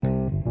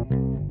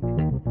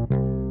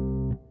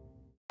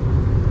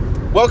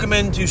Welcome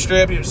into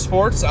Straight Up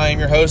Sports. I am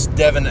your host,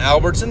 Devin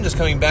Albertson, just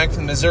coming back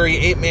from the Missouri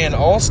 8-man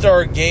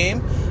All-Star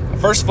Game.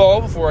 First of all,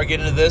 before I get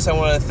into this, I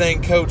want to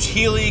thank Coach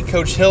Healy,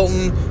 Coach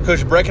Hilton,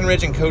 Coach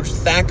Breckenridge, and Coach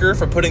Thacker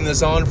for putting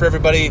this on for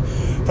everybody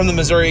from the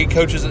Missouri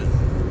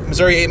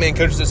 8-man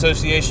Coaches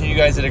Association. You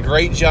guys did a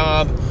great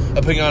job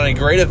of putting on a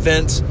great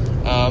event.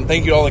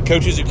 Thank you to all the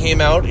coaches who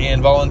came out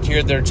and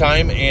volunteered their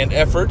time and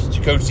effort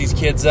to coach these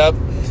kids up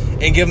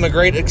and give them a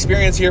great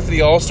experience here for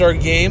the All-Star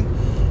Game.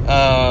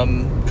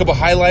 A couple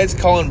highlights: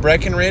 Colin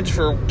Breckenridge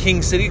for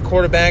King City,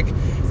 quarterback,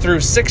 threw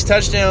 6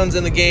 touchdowns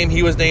in the game.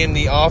 He was named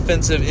the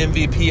offensive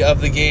MVP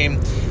of the game,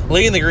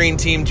 leading the green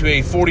team to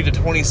a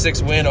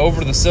 40-26 win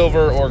over the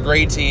silver or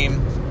gray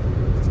team.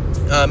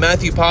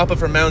 Matthew Papa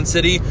from Mound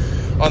City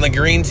on the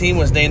green team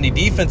was named the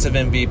defensive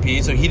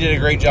MVP, so he did a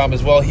great job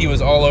as well. He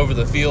was all over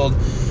the field.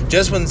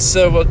 Just when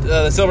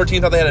the silver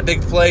team thought they had a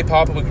big play,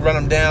 Papa would run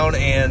them down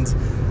and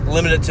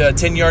limit it to a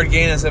 10-yard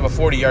gain instead of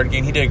a 40-yard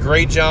gain. He did a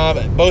great job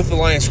at both the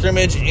line of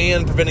scrimmage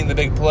and preventing the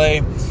big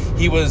play.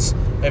 He was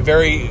a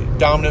very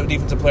dominant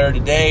defensive player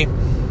today.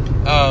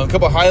 A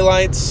couple of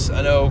highlights.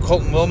 I know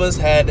Colton Wilmus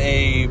had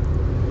a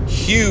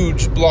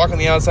huge block on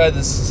the outside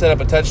to set up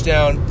a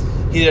touchdown.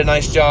 He did a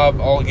nice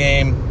job all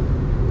game.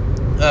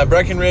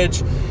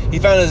 Breckenridge, he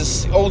found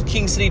his old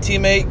King City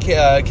teammate,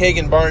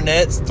 Kagan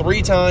Barnett,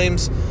 3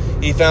 times.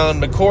 He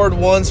found McCord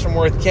once from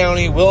Worth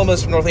County,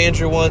 Wilmus from North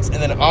Andrew once,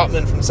 and then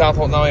Ottman from South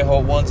Holt Naui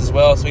Holt once as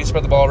well. So he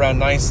spread the ball around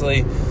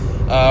nicely.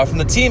 From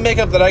the team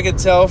makeup that I could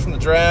tell from the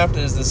draft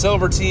is the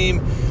silver team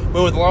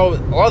went with a lot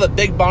of the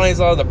big bodies,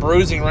 a lot of the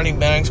bruising running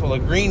backs, while the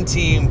green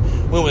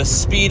team went with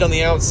speed on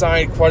the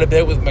outside quite a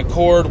bit with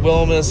McCord,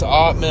 Wilmus,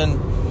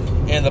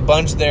 Ottman, and the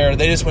bunch there.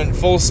 They just went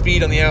full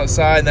speed on the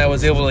outside, and that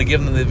was able to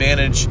give them the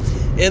advantage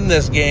in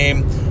this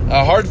game.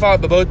 Hard fought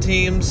by both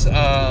teams.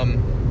 A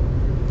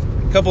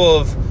couple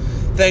of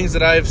things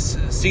that I've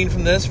seen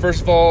from this.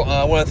 First of all,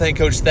 I want to thank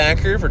Coach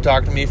Thacker for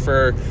talking to me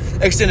for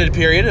extended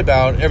period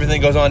about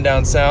everything that goes on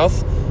down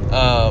south,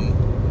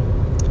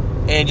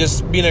 and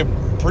just being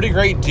a pretty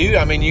great dude.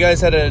 I mean, you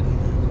guys had a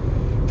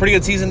pretty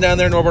good season down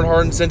there in Auburn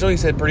Hardin Central. He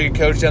said pretty good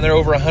coach down there,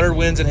 over 100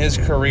 wins in his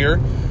career.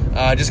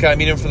 Just got to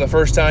meet him for the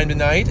first time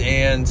tonight,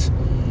 and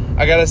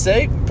I gotta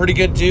say, pretty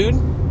good dude.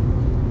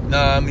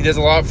 He does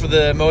a lot for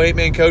the Mo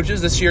 8-man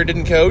coaches. This year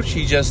didn't coach.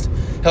 He just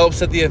helped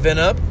set the event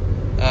up.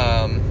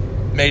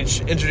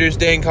 Introduced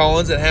Dan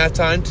Collins at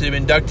halftime to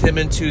induct him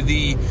into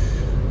the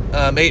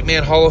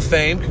 8-man Hall of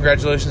Fame.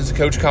 Congratulations to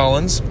Coach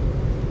Collins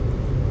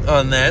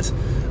on that.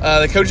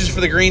 The coaches for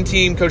the green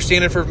team, Coach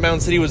Standard from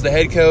Mound City was the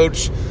head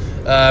coach.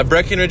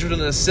 Breckenridge was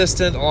an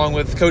assistant, along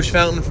with Coach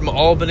Fountain from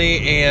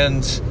Albany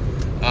and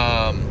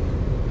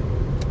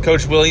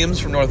Coach Williams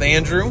from North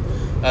Andrew.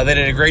 They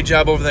did a great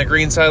job over that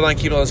green sideline,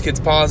 keeping all those kids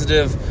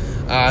positive.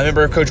 I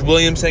remember Coach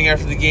Williams saying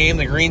after the game,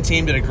 the green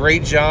team did a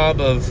great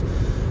job of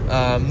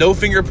no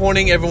finger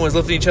pointing. Everyone was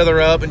lifting each other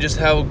up, and just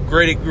how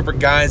great a group of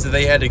guys that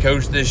they had to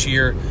coach this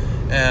year.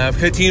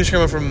 Teams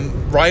coming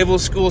from rival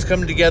schools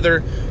coming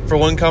together for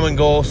one common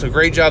goal. So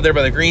great job there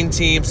by the green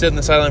team, sitting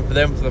the sideline for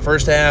them for the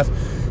first half.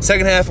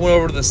 Second half went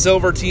over to the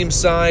silver team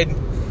side.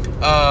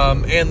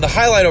 And the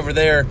highlight over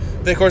there,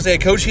 of course, they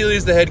had Coach Healy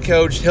as the head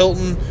coach.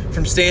 Hilton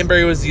from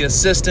Stanberry was the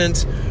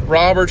assistant.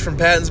 Roberts from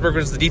Pattonsburg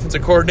was the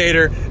defensive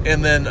coordinator.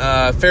 And then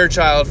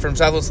Fairchild from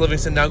Southwest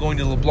Livingston, now going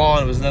to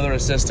LeBlanc, was another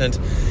assistant.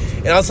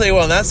 And I'll tell you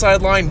what, on that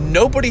sideline,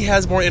 nobody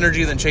has more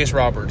energy than Chase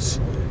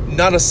Roberts.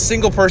 Not a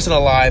single person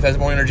alive has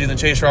more energy than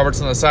Chase Roberts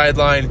on the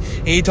sideline.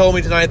 And he told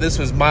me tonight this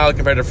was mild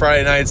compared to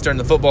Friday nights during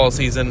the football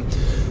season.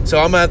 So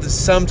I'm going to have to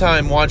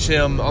sometime watch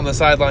him on the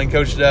sideline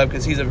coach it up,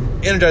 because he's an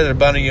energizer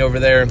bunny over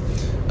there.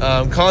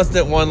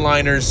 Constant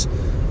one-liners,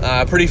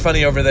 pretty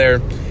funny over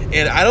there.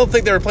 And I don't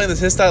think they were playing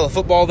his style of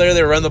football there.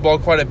 They were running the ball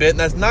quite a bit, and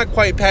that's not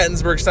quite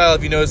Pattonsburg style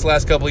if you notice the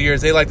last couple of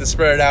years. They like to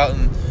spread it out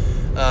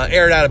and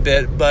air it out a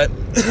bit. But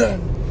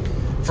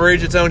for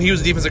each its own, he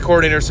was the defensive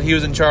coordinator, so he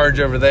was in charge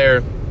over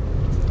there.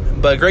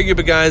 But a great group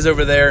of guys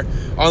over there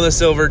on the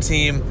silver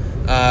team.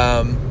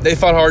 They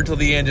fought hard till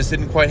the end, just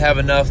didn't quite have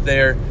enough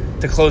there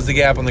to close the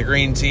gap on the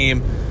green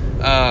team.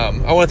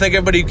 I want to thank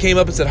everybody who came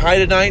up and said hi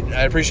tonight.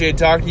 I appreciate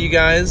talking to you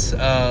guys.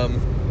 Saw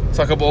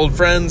a couple old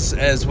friends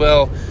as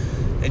well.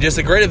 And just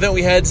a great event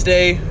we had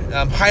today,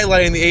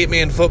 highlighting the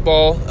 8-man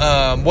football.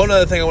 One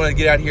other thing I want to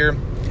get out here,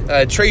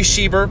 Trey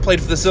Schieber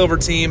played for the silver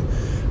team.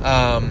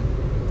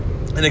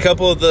 And a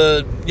couple of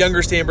the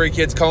younger Stanberry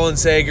kids, Colin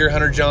Sager,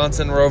 Hunter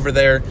Johnson, were over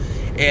there.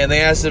 And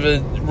they asked if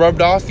it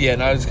rubbed off yet.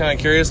 And I was kind of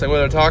curious what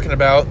they're talking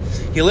about.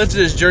 He lifted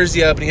his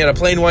jersey up, and he had a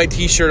plain white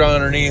T-shirt on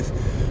underneath.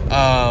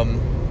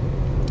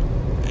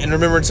 In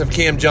remembrance of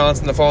Cam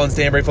Johnson, the fallen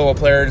Stanberry football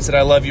player, and said,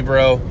 "I love you,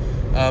 bro,"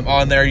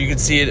 on there. You can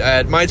see it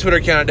at my Twitter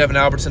account, at Devin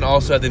Albertson,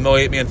 also at the Mo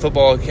 8-man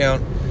football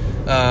account,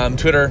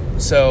 Twitter.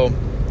 So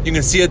you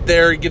can see it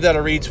there. Give that a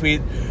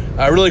retweet.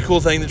 A really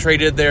cool thing that Trey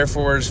did there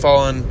for his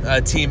fallen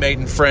teammate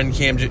and friend,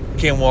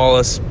 Cam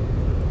Wallace.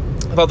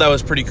 I thought that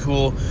was pretty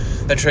cool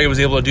that Trey was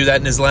able to do that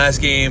in his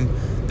last game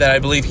that I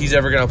believe he's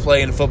ever going to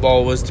play in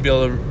football, was to be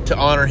able to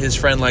honor his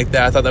friend like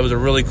that. I thought that was a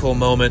really cool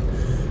moment.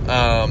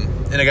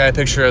 and I got a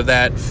picture of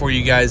that for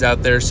you guys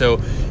out there. So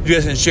if you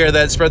guys can share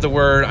that, spread the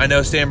word. I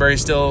know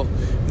Stanbury's still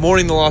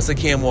mourning the loss of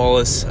Cam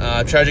Wallace.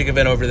 Tragic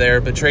event over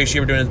there, but Trey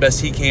Sheaver doing his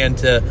best he can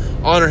to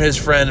honor his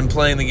friend and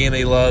playing the game that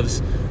he loves,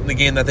 and the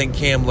game that I think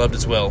Cam loved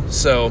as well.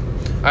 So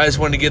I just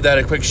wanted to give that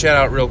a quick shout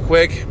out real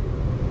quick.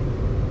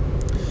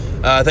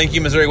 Thank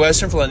you, Missouri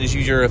Western, for letting us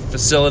use your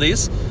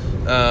facilities.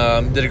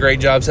 Did a great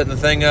job setting the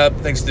thing up.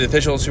 Thanks to the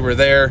officials who were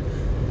there.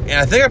 And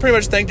I think I pretty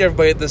much thanked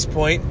everybody at this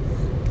point.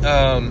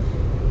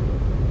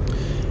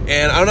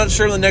 And I'm not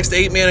sure when the next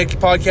 8-Man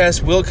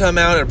podcast will come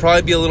out. It'll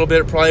probably be a little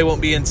bit. It probably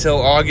won't be until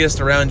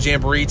August around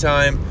Jamboree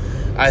time.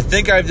 I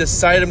think I've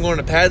decided I'm going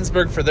to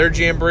Pattonsburg for their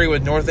Jamboree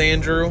with North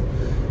Andrew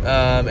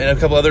and a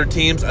couple other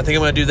teams. I think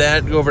I'm going to do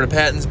that, go over to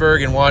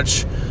Pattonsburg and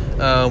watch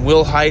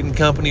Will Height and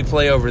company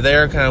play over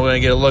there. Kind of want to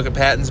get a look at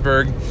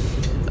Pattonsburg.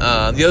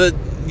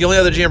 The only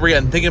other Jamboree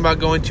I'm thinking about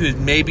going to is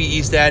maybe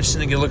East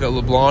Atchison and get a look at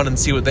LeBlanc and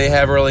see what they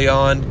have early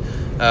on.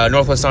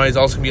 Northwest Army is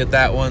also going to be at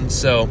that one.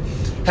 So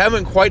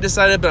haven't quite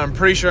decided, but I'm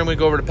pretty sure I'm going to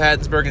go over to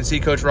Pattonsburg and see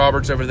Coach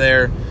Roberts over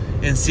there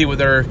and see what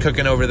they're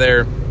cooking over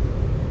there.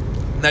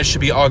 And that should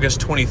be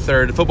August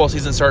 23rd. The football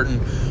season starting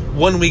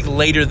 1 week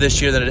later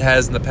this year than it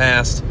has in the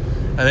past.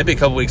 Maybe a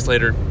couple weeks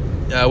later.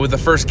 With the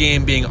first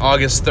game being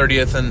August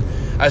 30th. And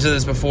I said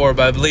this before,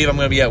 but I believe I'm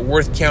going to be at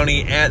Worth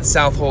County at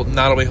South Holt,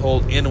 Nottoway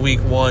Holt in week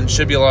 1.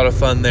 Should be a lot of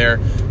fun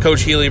there.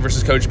 Coach Healy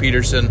versus Coach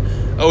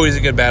Peterson. Always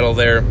a good battle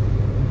there.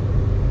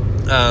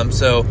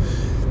 So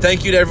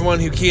thank you to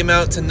everyone who came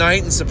out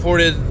tonight and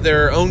supported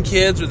their own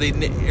kids or the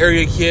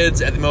area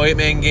kids at the Mo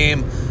 8-Man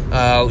game.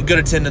 Good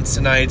attendance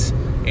tonight.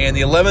 And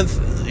the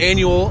 11th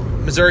annual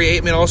Missouri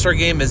 8-Man All-Star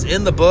Game is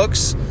in the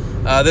books.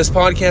 This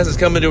podcast is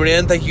coming to an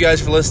end. Thank you guys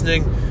for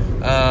listening.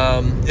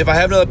 If I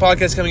have another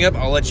podcast coming up,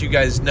 I'll let you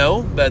guys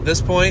know. But at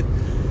this point,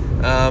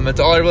 that's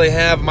all I really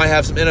have. I might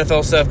have some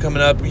NFL stuff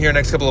coming up here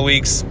next couple of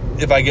weeks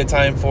if I get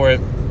time for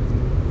it.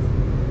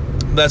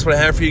 That's what I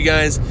have for you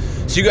guys.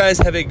 So you guys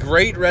have a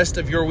great rest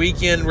of your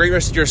weekend, great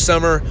rest of your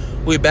summer.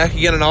 We'll be back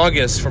again in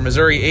August for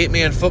Missouri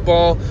 8-Man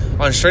football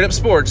on Straight Up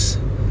Sports.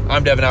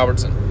 I'm Devin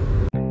Albertson.